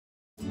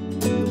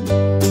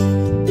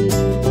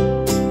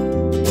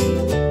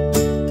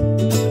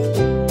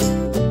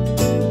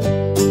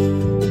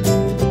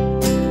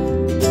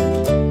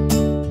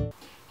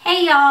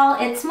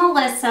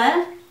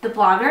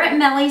vlogger at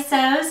Melly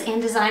Sews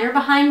and designer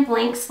behind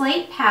Blank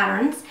Slate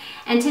Patterns,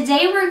 and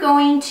today we're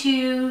going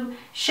to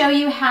show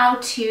you how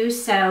to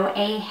sew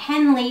a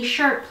Henley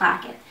shirt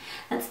placket.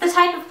 That's the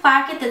type of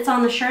placket that's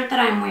on the shirt that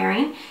I'm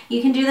wearing.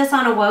 You can do this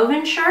on a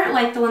woven shirt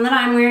like the one that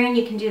I'm wearing.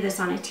 You can do this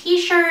on a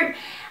t-shirt.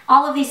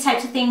 All of these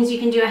types of things you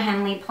can do a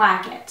Henley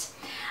placket.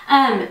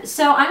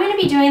 So I'm going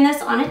to be doing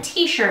this on a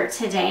t-shirt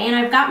today, and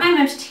I've got my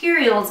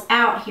materials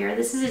out here.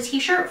 This is a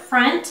t-shirt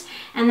front,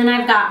 and then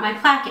I've got my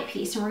placket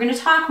piece, and we're going to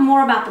talk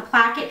more about the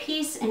placket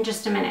piece in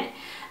just a minute.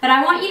 But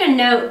I want you to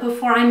note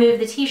before I move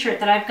the t-shirt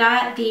that I've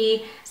got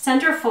the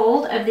center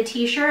fold of the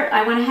t-shirt.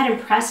 I went ahead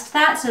and pressed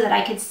that so that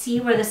I could see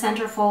where the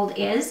center fold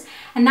is,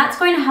 and that's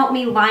going to help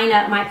me line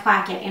up my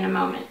placket in a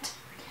moment.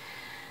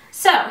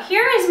 So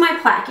here is my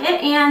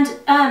placket,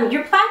 and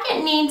your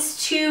placket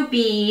needs to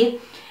be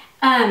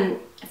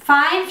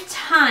 5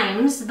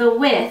 times the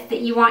width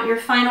that you want your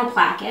final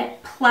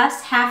placket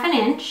plus ½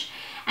 inch,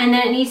 and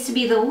then it needs to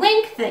be the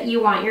length that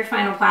you want your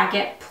final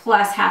placket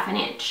plus ½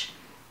 inch.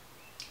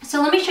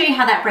 So let me show you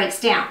how that breaks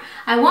down.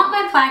 I want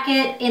my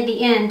placket in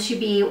the end to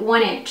be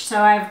 1 inch.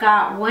 So I've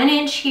got 1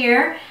 inch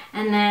here,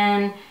 and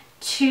then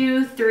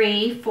 2,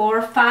 3,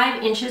 4,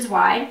 5 inches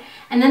wide.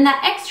 And then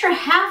that extra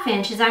 ½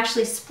 inch is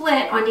actually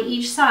split onto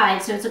each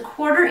side. So it's a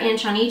 1/4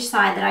 inch on each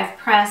side that I've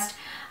pressed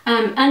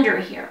under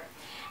here.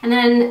 And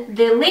then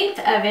the length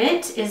of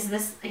it is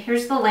this,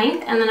 here's the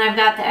length, and then I've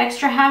got the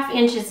extra ½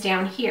 inches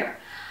down here.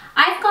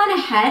 I've gone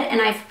ahead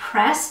and I've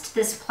pressed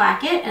this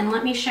placket, and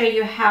let me show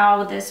you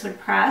how this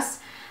would press.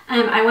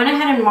 I went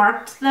ahead and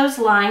marked those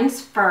lines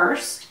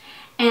first,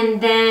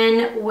 and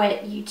then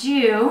what you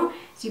do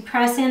is you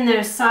press in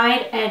those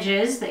side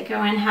edges that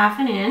go in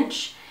 ½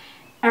 inch,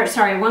 or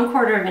sorry,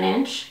 1/4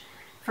 inch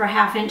for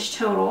 ½ inch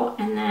total,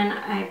 and then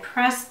I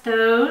press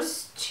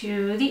those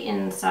to the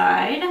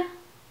inside,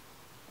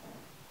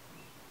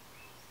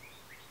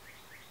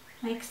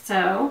 like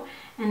so.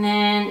 And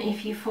then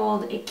if you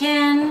fold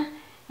again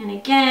and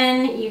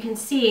again, you can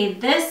see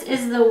this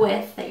is the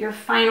width that your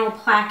final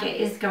placket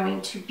is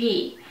going to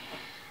be.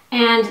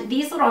 And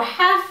these little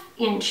 ½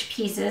 inch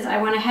pieces, I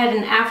went ahead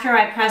and after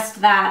I pressed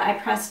that, I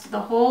pressed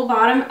the whole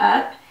bottom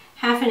up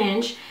 ½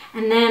 inch,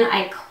 and then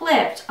I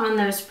clipped on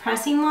those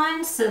pressing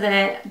lines so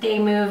that they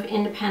move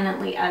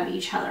independently of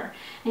each other.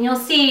 And you'll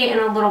see in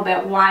a little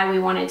bit why we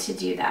wanted to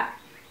do that.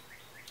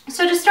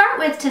 So to start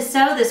with, to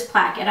sew this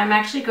placket, I'm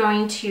actually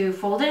going to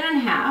fold it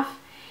in half,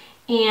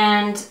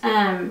 and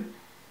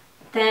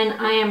then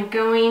I am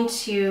going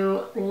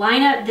to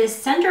line up this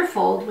center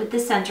fold with the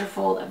center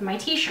fold of my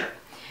t-shirt.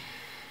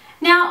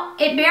 Now,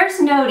 it bears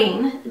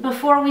noting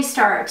before we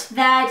start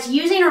that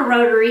using a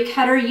rotary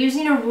cutter,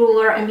 using a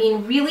ruler, and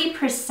being really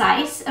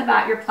precise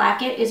about your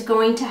placket is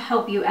going to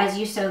help you as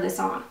you sew this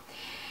on.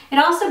 It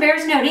also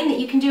bears noting that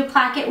you can do a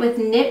placket with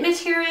knit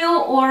material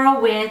or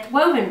with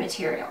woven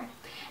material.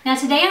 Now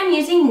today I'm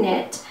using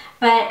knit,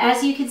 but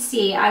as you can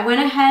see, I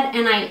went ahead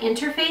and I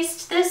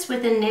interfaced this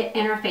with a knit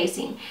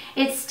interfacing.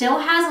 It still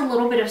has a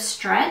little bit of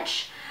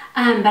stretch,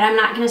 but I'm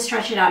not going to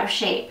stretch it out of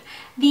shape.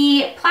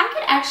 The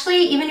placket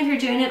actually, even if you're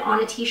doing it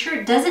on a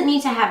t-shirt, doesn't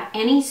need to have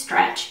any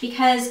stretch,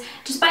 because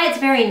just by its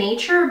very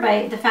nature,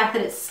 by the fact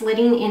that it's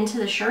slitting into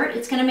the shirt,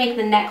 it's going to make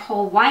the neck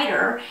hole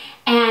wider,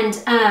 and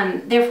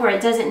therefore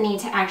it doesn't need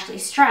to actually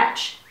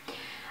stretch.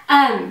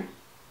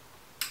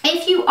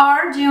 If you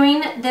are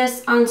doing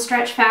this on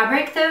stretch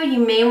fabric though,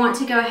 you may want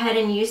to go ahead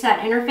and use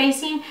that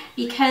interfacing,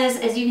 because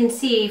as you can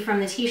see from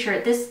the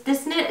t-shirt,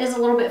 this knit is a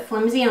little bit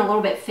flimsy and a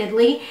little bit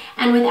fiddly,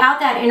 and without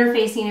that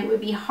interfacing it would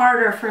be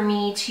harder for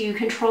me to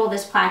control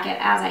this placket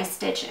as I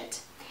stitch it.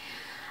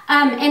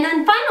 And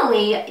then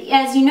finally,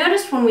 as you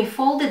noticed when we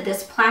folded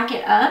this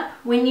placket up,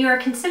 when you are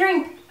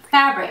considering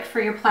fabric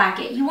for your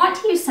placket, you want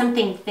to use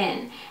something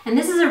thin. And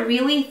this is a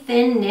really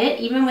thin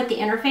knit. Even with the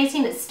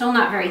interfacing, it's still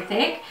not very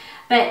thick.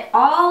 But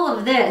all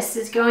of this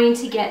is going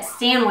to get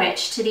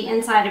sandwiched to the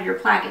inside of your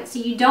placket. So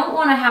you don't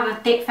want to have a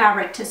thick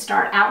fabric to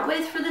start out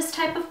with for this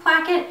type of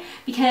placket,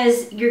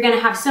 because you're going to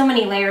have so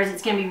many layers,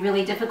 it's going to be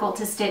really difficult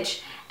to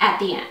stitch at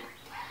the end.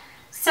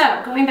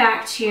 So going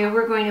back to,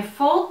 we're going to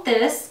fold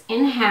this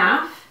in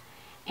half,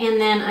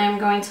 and then I'm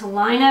going to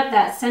line up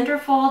that center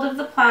fold of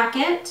the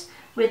placket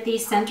with the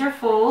center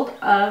fold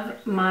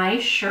of my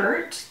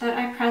shirt that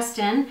I pressed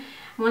in.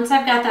 Once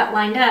I've got that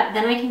lined up,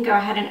 then I can go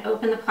ahead and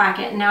open the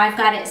placket, and now I've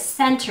got it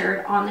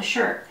centered on the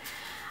shirt.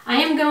 I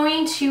am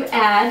going to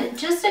add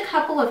just a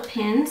couple of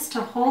pins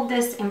to hold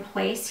this in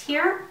place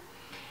here,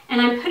 and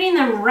I'm putting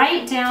them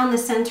right down the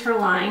center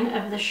line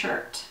of the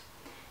shirt.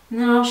 And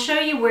then I'll show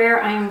you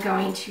where I am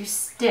going to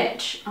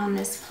stitch on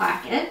this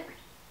placket.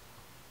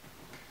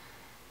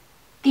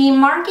 The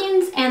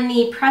markings and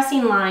the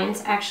pressing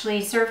lines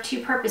actually serve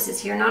two purposes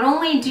here. Not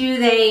only do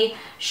they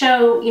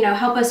show,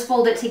 help us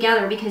fold it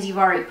together because you've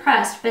already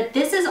pressed, but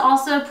this is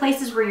also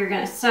places where you're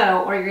going to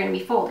sew or you're going to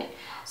be folding.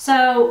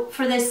 So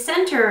for this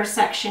center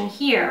section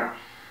here,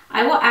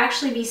 I will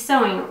actually be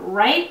sewing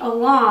right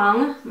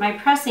along my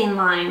pressing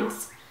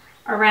lines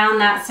around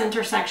that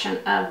center section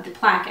of the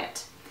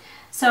placket.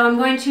 So I'm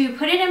going to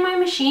put it in my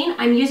machine.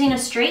 I'm using a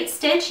straight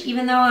stitch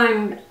even though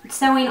I'm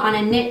sewing on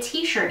a knit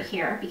t-shirt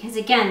here, because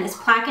again, this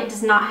placket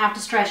does not have to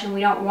stretch and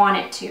we don't want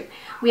it to.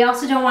 We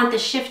also don't want the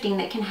shifting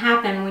that can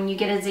happen when you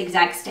get a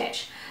zigzag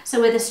stitch. So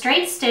with a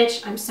straight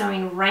stitch, I'm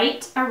sewing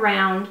right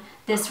around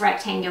this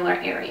rectangular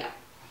area.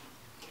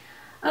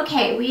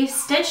 Okay, we've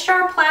stitched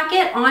our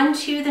placket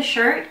onto the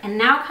shirt, and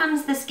now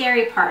comes the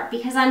scary part,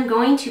 because I'm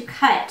going to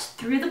cut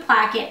through the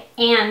placket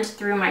and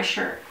through my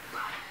shirt.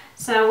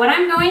 So what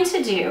I'm going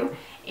to do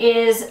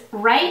is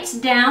right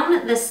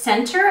down the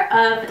center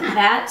of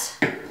that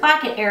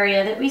placket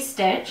area that we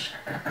stitched,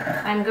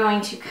 I'm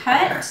going to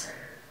cut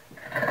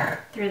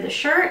through the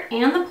shirt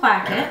and the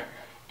placket,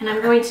 and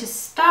I'm going to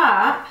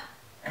stop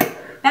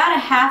about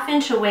a ½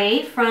 inch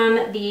away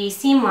from the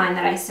seam line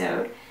that I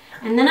sewed.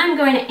 And then I'm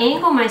going to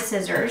angle my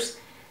scissors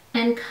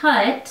and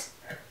cut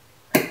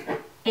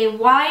a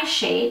Y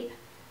shape,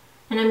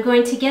 and I'm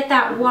going to get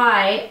that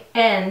Y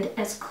end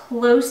as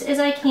close as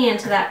I can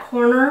to that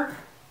corner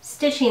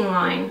stitching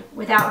line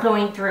without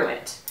going through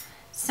it.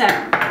 So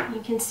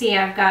you can see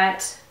I've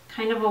got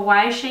kind of a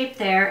Y shape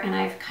there, and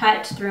I've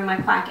cut through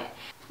my placket.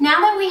 Now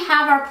that we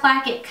have our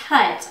placket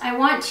cut, I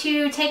want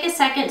to take a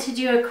second to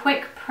do a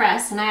quick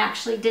press, and I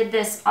actually did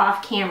this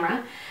off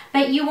camera.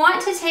 But you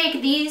want to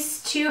take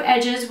these two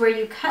edges where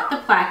you cut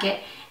the placket,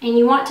 and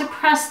you want to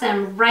press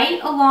them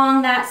right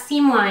along that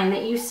seam line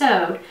that you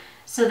sewed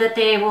so that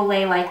they will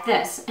lay like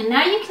this. And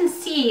now you can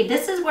see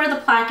this is where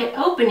the placket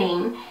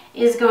opening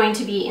is going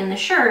to be in the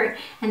shirt,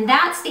 and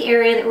that's the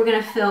area that we're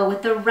going to fill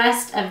with the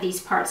rest of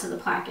these parts of the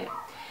placket.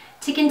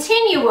 To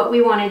continue, what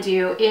we want to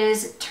do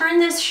is turn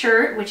this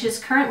shirt, which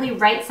is currently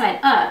right side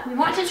up, we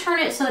want to turn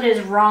it so that it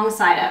is wrong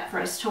side up for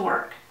us to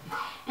work.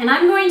 And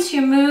I'm going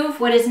to move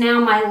what is now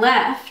my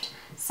left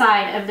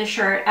side of the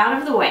shirt out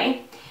of the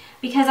way,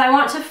 because I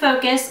want to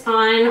focus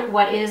on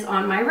what is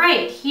on my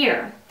right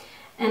here.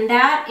 And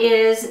that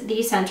is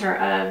the center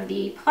of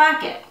the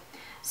placket.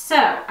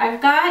 So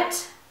I've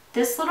got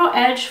this little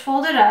edge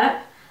folded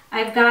up.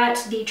 I've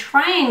got the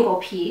triangle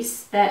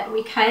piece that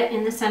we cut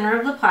in the center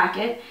of the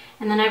placket,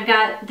 and then I've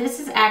got, this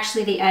is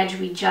actually the edge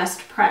we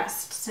just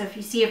pressed. So if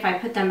you see, if I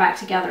put them back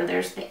together,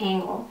 there's the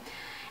angle.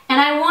 And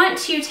I want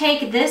to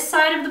take this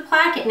side of the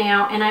placket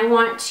now, and I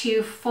want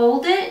to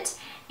fold it,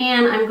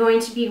 and I'm going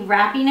to be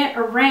wrapping it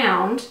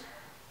around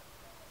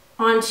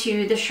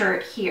onto the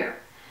shirt here.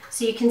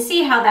 So you can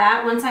see how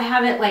that, once I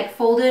have it like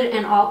folded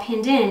and all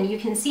pinned in, you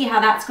can see how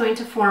that's going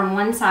to form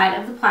one side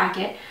of the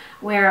placket,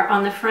 where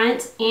on the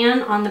front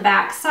and on the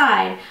back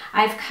side,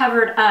 I've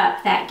covered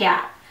up that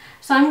gap.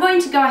 So I'm going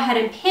to go ahead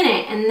and pin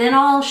it, and then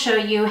I'll show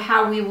you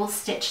how we will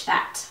stitch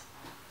that.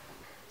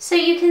 So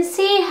you can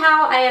see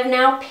how I have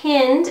now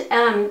pinned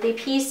the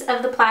piece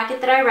of the placket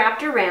that I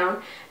wrapped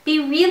around. Be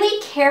really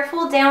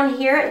careful down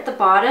here at the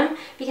bottom,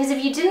 because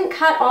if you didn't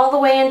cut all the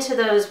way into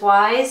those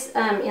Y's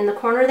in the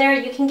corner there,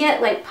 you can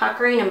get like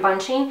puckering and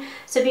bunching.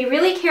 So be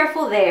really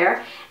careful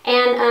there.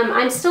 And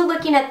I'm still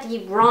looking at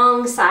the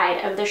wrong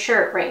side of the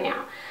shirt right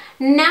now.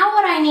 Now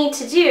what I need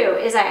to do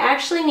is I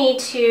actually need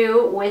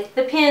to, with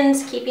the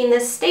pins keeping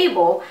this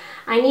stable,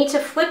 I need to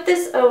flip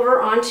this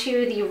over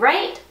onto the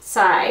right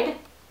side,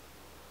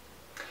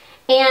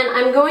 and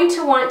I'm going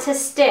to want to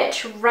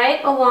stitch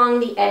right along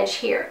the edge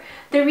here.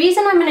 The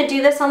reason I'm going to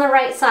do this on the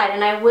right side,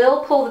 and I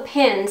will pull the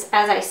pins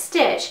as I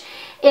stitch,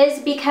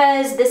 is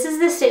because this is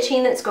the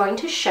stitching that's going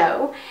to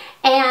show,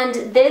 and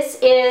this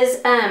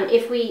is,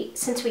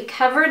 since we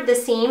covered the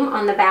seam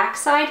on the back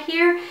side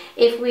here,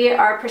 if we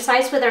are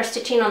precise with our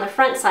stitching on the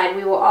front side,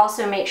 we will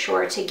also make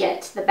sure to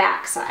get to the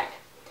back side.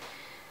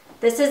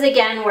 This is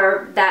again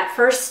where that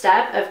first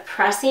step of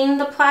pressing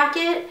the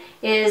placket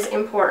is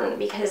important,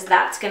 because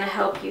that's going to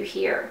help you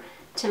here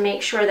to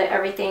make sure that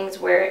everything's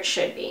where it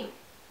should be.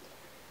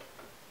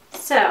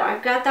 So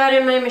I've got that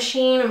in my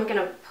machine. I'm going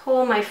to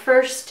pull my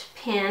first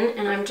pin,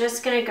 and I'm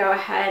just going to go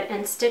ahead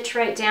and stitch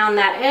right down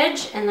that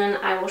edge, and then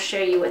I will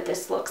show you what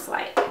this looks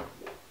like.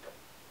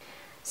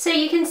 So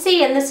you can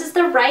see, and this is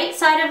the right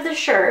side of the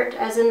shirt,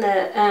 as in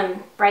the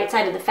right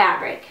side of the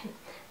fabric,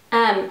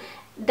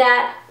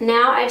 that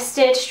now I've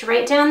stitched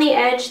right down the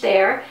edge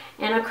there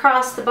and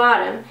across the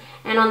bottom.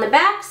 And on the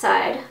back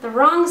side, the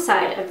wrong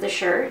side of the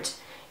shirt,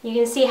 you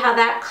can see how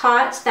that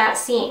caught that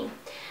seam.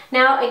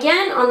 Now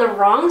again, on the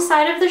wrong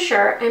side of the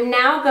shirt, I'm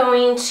now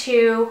going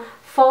to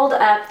fold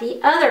up the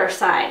other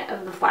side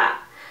of the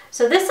flap.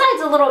 So this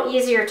side's a little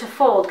easier to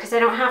fold because I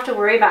don't have to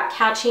worry about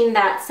catching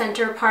that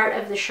center part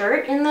of the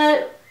shirt in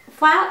the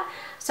flap.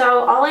 So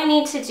all I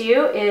need to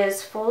do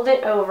is fold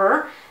it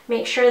over,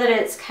 make sure that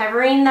it's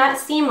covering that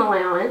seam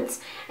allowance,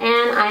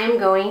 and I am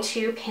going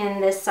to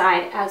pin this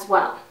side as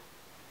well.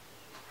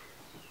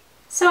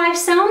 So I've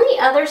sewn the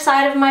other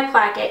side of my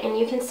placket, and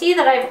you can see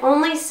that I've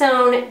only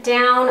sewn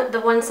down the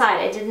one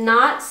side. I did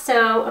not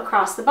sew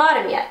across the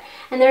bottom yet,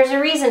 and there's a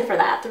reason for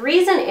that. The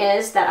reason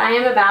is that I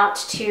am about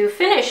to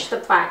finish the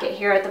placket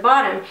here at the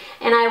bottom,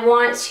 and I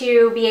want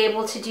to be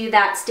able to do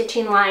that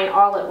stitching line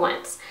all at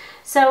once.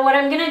 So what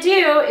I'm going to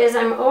do is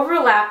I'm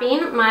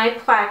overlapping my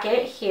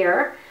placket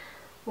here,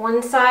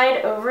 one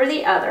side over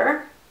the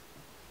other.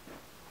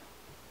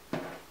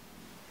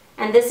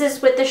 And this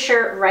is with the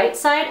shirt right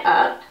side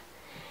up.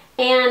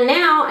 And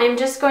now I'm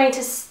just going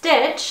to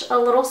stitch a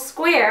little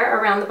square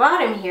around the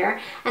bottom here,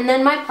 and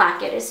then my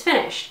placket is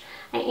finished.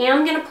 I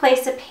am going to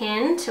place a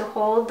pin to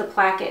hold the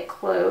placket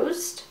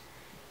closed,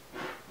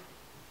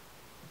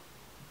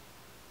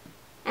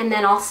 and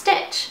then I'll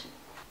stitch.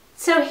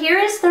 So here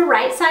is the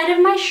right side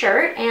of my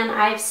shirt, and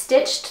I've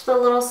stitched the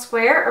little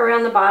square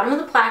around the bottom of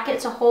the placket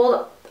to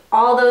hold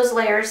all those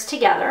layers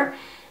together.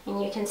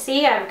 And you can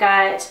see I've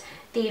got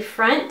the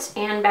front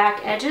and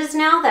back edges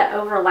now that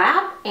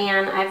overlap,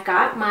 and I've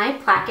got my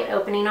placket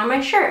opening on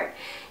my shirt.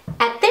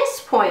 At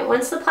this point,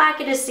 once the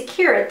placket is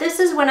secured, this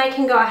is when I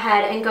can go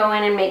ahead and go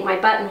in and make my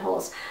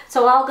buttonholes.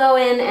 So I'll go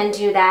in and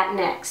do that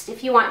next.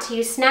 If you want to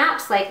use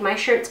snaps, like my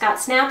shirt's got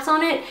snaps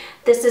on it,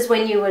 this is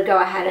when you would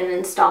go ahead and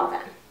install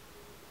them.